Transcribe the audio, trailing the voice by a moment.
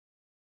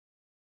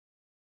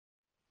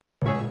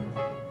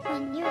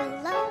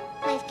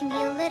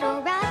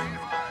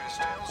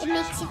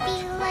makes you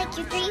feel like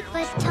you're 3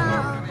 foot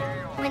tall.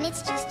 When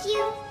it's just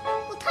you,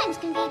 well, times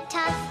can be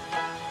tough.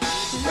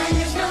 When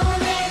there's no one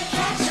there to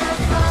catch your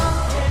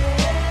fall.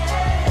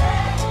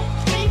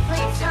 3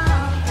 foot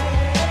tall.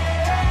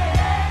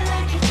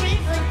 Like you're 3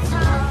 foot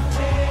tall.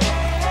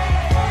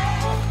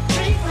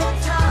 3 foot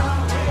tall.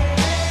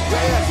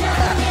 When there's no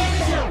one there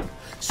to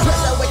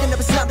stress out, waking up,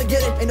 it's time to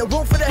get it. Ain't no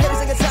room for the haters,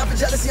 ain't got time for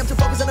jealousy. I'm too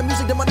focused on the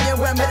music, the money, and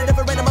where I'm headed. If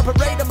it rain on my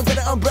parade, I'ma get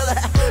an umbrella.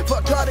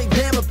 Fuck all they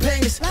damn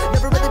opinions.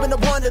 Never really been the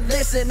one to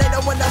listen. Ain't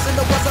no one else in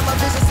the world on my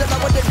vision. Still I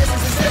want the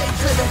distance and stay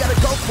driven. Gotta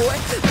go for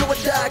it, do or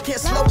die. I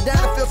can't slow down,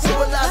 I feel too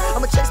alive.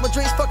 I'ma chase my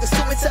dreams, fucking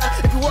suicide.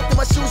 If you walked in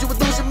my shoes, you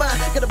would lose your mind.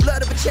 Got the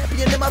blood of a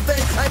champion in my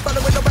veins. I ain't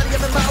following nobody,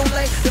 I'm in my own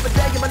lane. Live a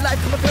day in my life,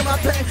 come and feel my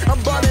pain.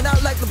 I'm balling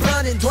out like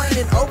LeBron and Dwayne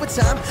in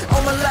overtime.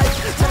 On my life,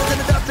 turning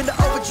it up into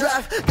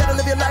overdrive. Gotta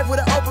live your life with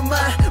an open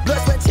mind.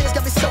 Blood, sweat, tears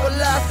got me so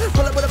alive.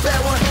 Pull up with a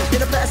bad one, get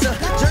a passer.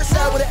 Jerk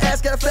side with an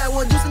ass, got a fat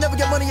one. Used to never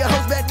get money, your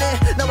hoes back then.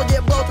 Now I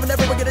get both,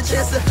 whenever I get a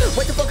chance to.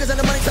 Wait to focus on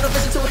the money, turn to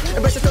vision to it.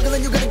 Embrace the struggle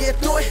and you gonna get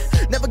through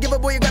it. Never give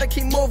up, boy, you gotta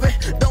keep moving.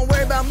 Don't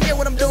worry about me and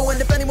what I'm doing.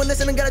 If anyone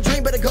listening got a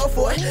dream, better go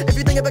for it. If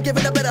you think about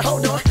giving up, better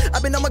hold on.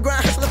 I've been on my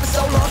grind, hustling for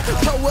so long.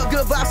 Pull up,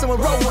 good vibes, someone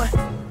roll one.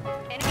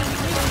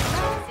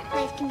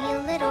 life can be a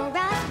little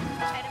rough.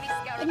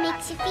 It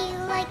makes you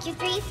feel like you're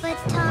 3 foot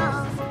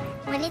tall.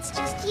 When it's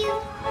just you,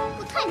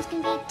 well, times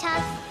can be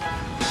tough.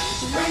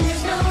 When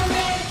there's no one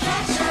there to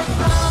catch your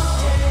fall.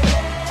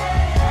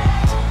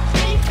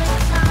 3 foot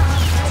tall.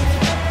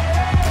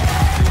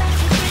 Like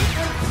you're 3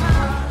 foot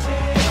tall.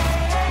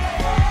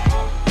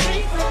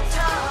 3 foot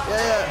tall.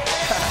 Yeah.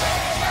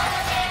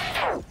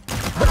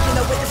 Waking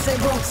up with the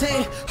same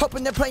routine,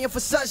 hoping they're praying for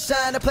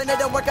sunshine. The plan they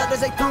don't work out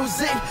as they through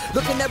Z.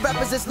 Looking at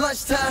rappers, it's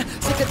lunchtime.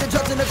 Sick of the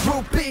drugs and the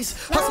groupies.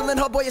 Hustling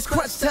hard, boy, it's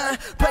crunch time.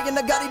 Praying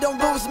to God he don't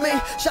lose me.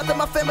 Shout to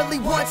my family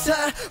one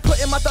time.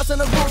 Putting my thoughts on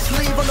the loose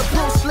sleeve. On the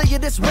Bruce Lee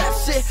of this rap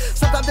shit.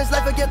 Sometimes this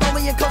life will get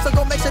lonely and cold, so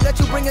go make sure that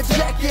you bring a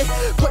jacket.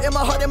 Putting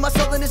my heart and my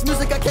soul in this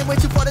music, I can't wait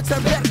too far to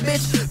turn back,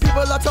 bitch.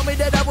 People all told me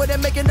that I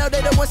wouldn't make it, now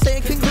they the ones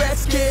saying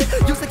congrats, kid.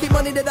 Used to keep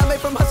money that I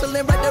made from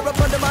hustling right there up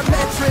under my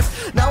mattress.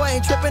 Now I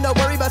ain't tripping, don't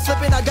worry about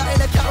slipping, I got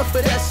an account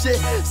for that shit.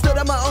 Stood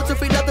on my own 2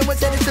 feet, nothing was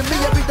handed to me.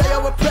 Every day I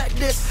would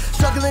practice,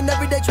 struggling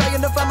every day,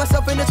 trying to find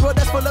myself in this world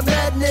that's full of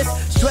madness.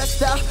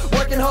 Stressed out,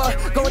 working hard,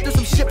 going through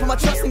some shit, put my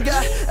trust in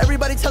God.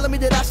 Everybody telling me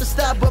that I should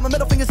stop, but my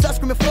middle finger's up,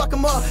 screaming fuck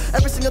them all.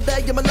 Every single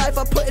day in my life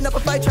I'm putting up a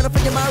fight, trying to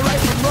figure my right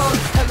from wrong.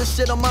 Hella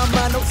shit on my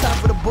mind, no time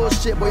for the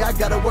bullshit, boy, I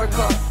gotta work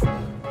hard.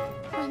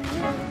 When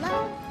you're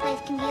alone,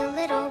 life can be a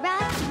little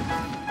rough.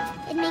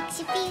 It makes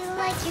you feel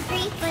like you're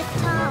 3 foot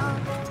tall.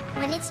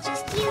 When it's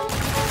just you,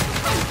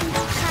 times can be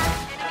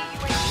tough.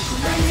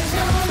 When there's no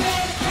one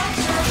there to catch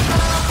your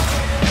fall.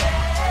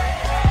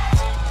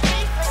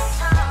 3 foot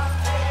tall.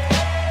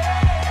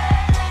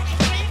 Like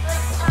you're 3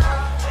 foot tall.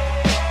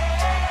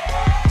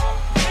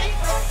 3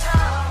 foot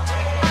tall.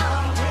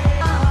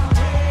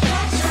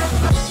 Catch your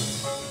fall.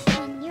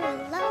 When you're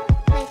alone,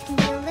 life can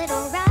be a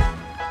little rough.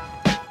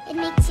 It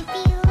makes you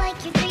feel like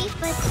you're 3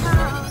 foot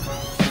tall.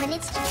 When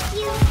it's just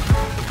you,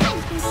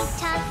 times can be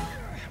tough.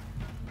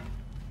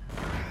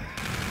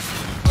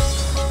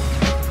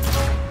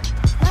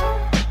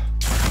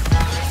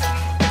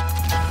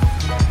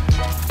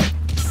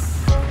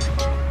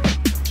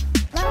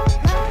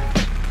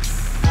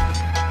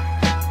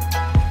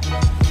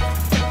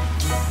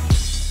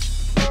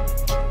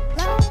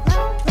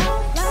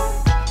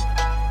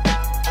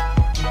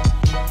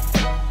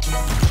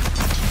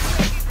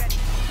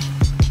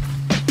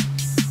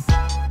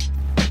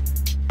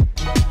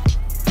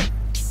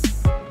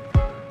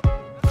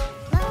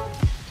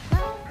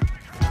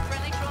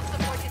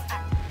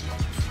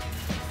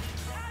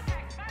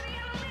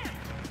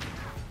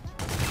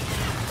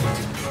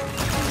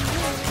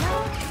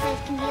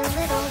 Life can be a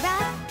little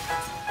rough.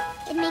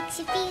 It makes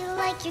you feel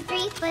like you're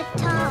 3 foot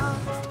tall.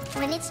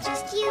 When it's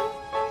just you,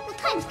 well,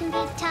 times can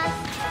be tough.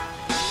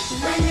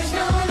 When there's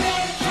no one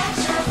there to catch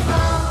your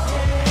fall.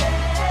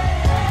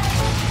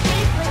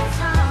 3 foot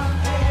tall.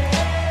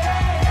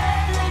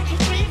 Like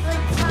you're 3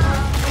 foot tall.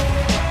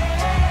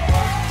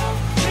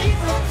 3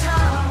 foot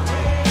tall.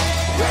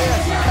 When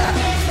there's no one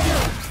there to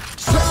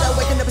Stress out,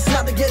 waking up, it's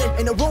time to get it.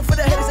 Ain't no room for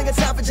the haters, ain't got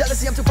time for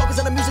jealousy. I'm too focused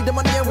on the music, the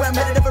money, and where I'm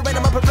headed. If it rain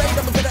on my parade,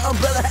 I'ma get an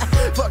umbrella.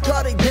 Fuck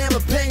all they damn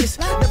opinions.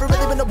 Never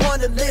really been the one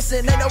to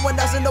listen. Ain't no one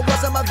else in the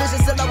world on my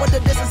vision. Still I want the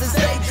distance and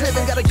stay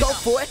driven. Gotta go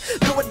for it,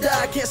 do or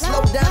die. I can't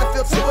slow down, I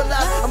feel too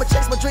alive. I'ma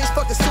chase my dreams,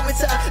 fucking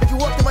suicide. If you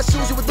walked in my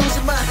shoes, you would lose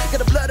your mind.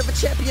 Got the blood of a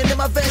champion in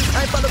my veins.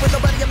 I ain't following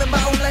nobody, I'm in my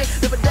own lane.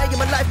 Live a day in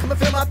my life, come and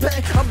feel my pain.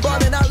 I'm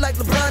balling out like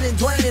LeBron and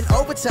Dwayne in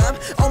overtime.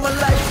 On my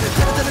life,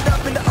 turning it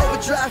up into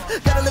overdrive.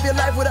 Gotta live your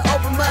life with an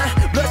open mind.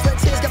 Blood, sweat,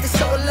 tears got me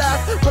so alive.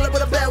 Pull up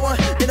with a bad one,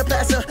 then a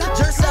passer.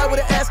 Jerk side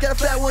with an ass, got a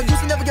fat one.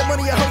 Used to never get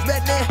money, your hoes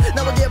back then.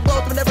 Now I get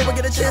both whenever I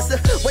get a chance to.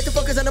 Wait to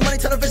focus on the money,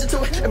 turn to vision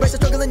to it. Embrace the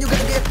struggle and you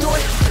gonna get through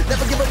it.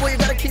 Never give up, boy, you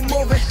gotta keep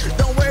moving.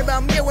 Don't worry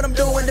about me and what I'm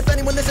doing. If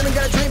anyone listening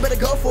got a dream, better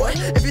go for it.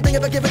 If you think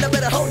about giving up,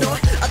 better hold on.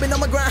 I've been on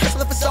my grind,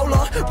 hustling for so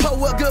long.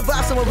 Pull up, good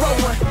vibes, someone roll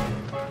one.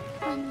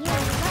 When you're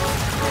alone,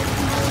 life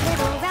can be a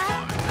little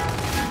rough.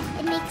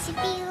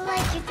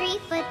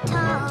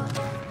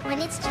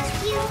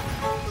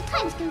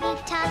 times can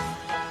be tough.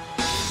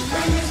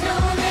 When there's no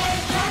way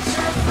to catch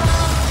a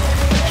fall.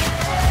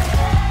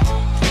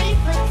 3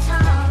 foot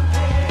tall.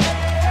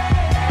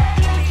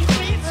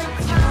 3 foot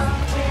tall.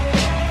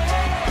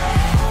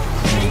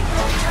 3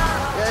 foot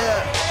tall.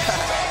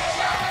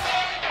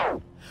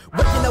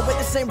 Waking up with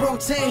the same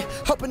routine,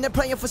 hoping they're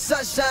praying for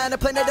sunshine. A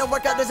plan that don't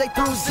work out as they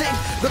through Z.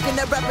 Looking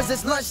at rappers,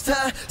 it's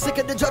lunchtime. Sick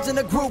of the drugs and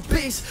the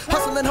groupies.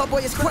 Hustling,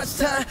 homeboy, it's crunch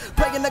time.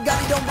 Praying to God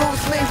he don't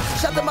lose me.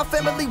 Shout to my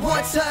family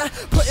one time.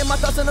 Putting my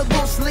thoughts on a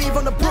loose sleeve.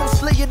 On the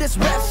Bruce Lee of this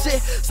rap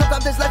shit.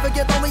 Sometimes this life will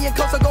get lonely and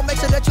cold, so go make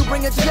sure that you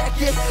bring a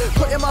jacket.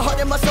 Putting my heart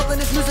and my soul in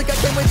this music, I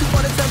can't wait too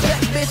far to turn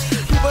back, bitch.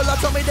 People all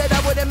told me that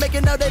I wouldn't make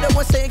it, now they the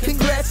ones saying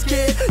congrats,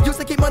 kid. Used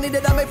to keep money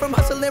that I made from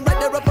hustling right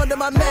there up under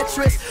my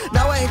mattress.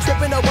 Now I ain't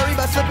tripping, don't worry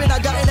about slipping, I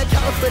got an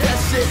account for that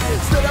shit.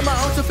 Stood on my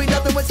own 2 feet,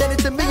 nothing was handed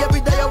to me.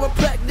 Every day I would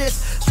practice,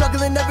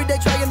 struggling every day,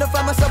 trying to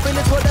find myself in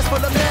this world that's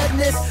full of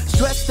madness.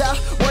 Stressed out,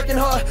 working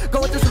hard,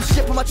 going through some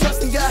shit, put my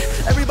trust in God.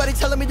 Everybody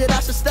telling me that I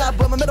should stop,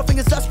 but my middle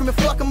finger's up, screaming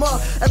fuck them all.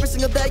 Every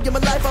single day in my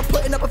life I'm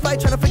putting up a fight,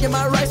 trying to figure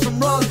my rights from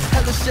wrong.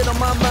 Hella shit on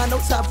my mind, no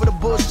time for the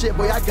bullshit,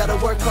 boy, I gotta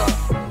work hard.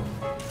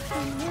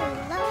 When you're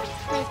alone,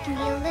 life can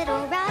be a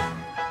little rough.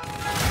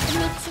 It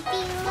makes you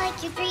feel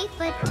like you're 3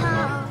 foot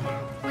tall.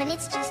 When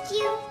it's just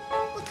you,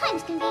 well,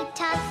 times can be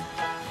tough.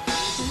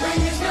 When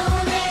there's no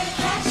way to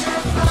catch a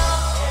fall.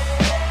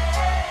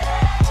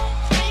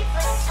 3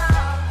 foot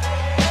tall.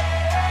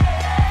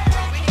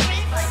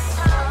 3 foot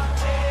tall.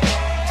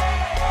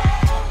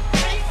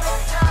 3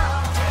 foot tall.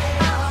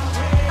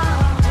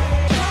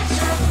 Catch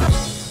a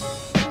fall.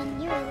 When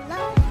you're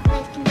alone,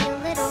 life can be a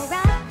little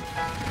rough.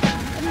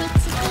 It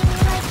makes you feel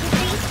like you're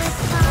 3 foot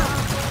tall.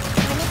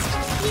 When it's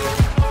just you,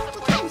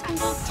 well, times can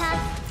be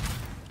tough.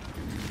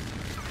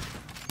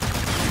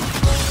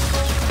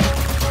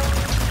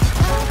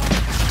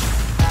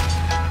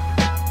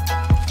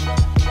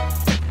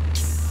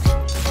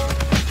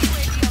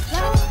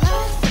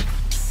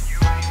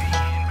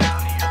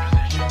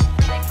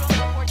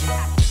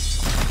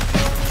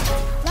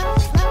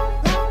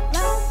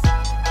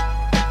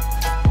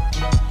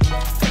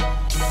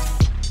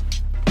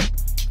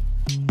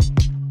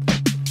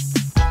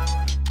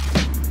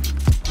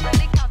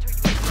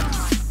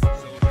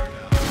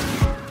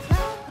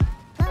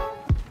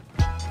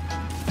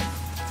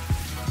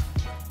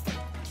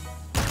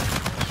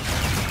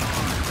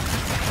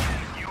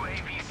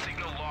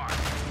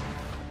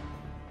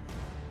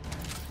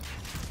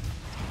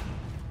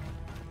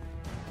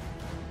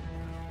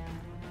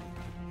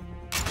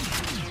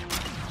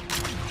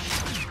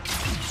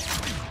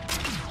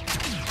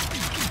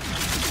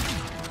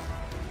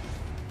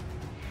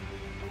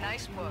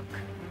 Nice work.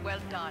 Well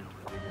done.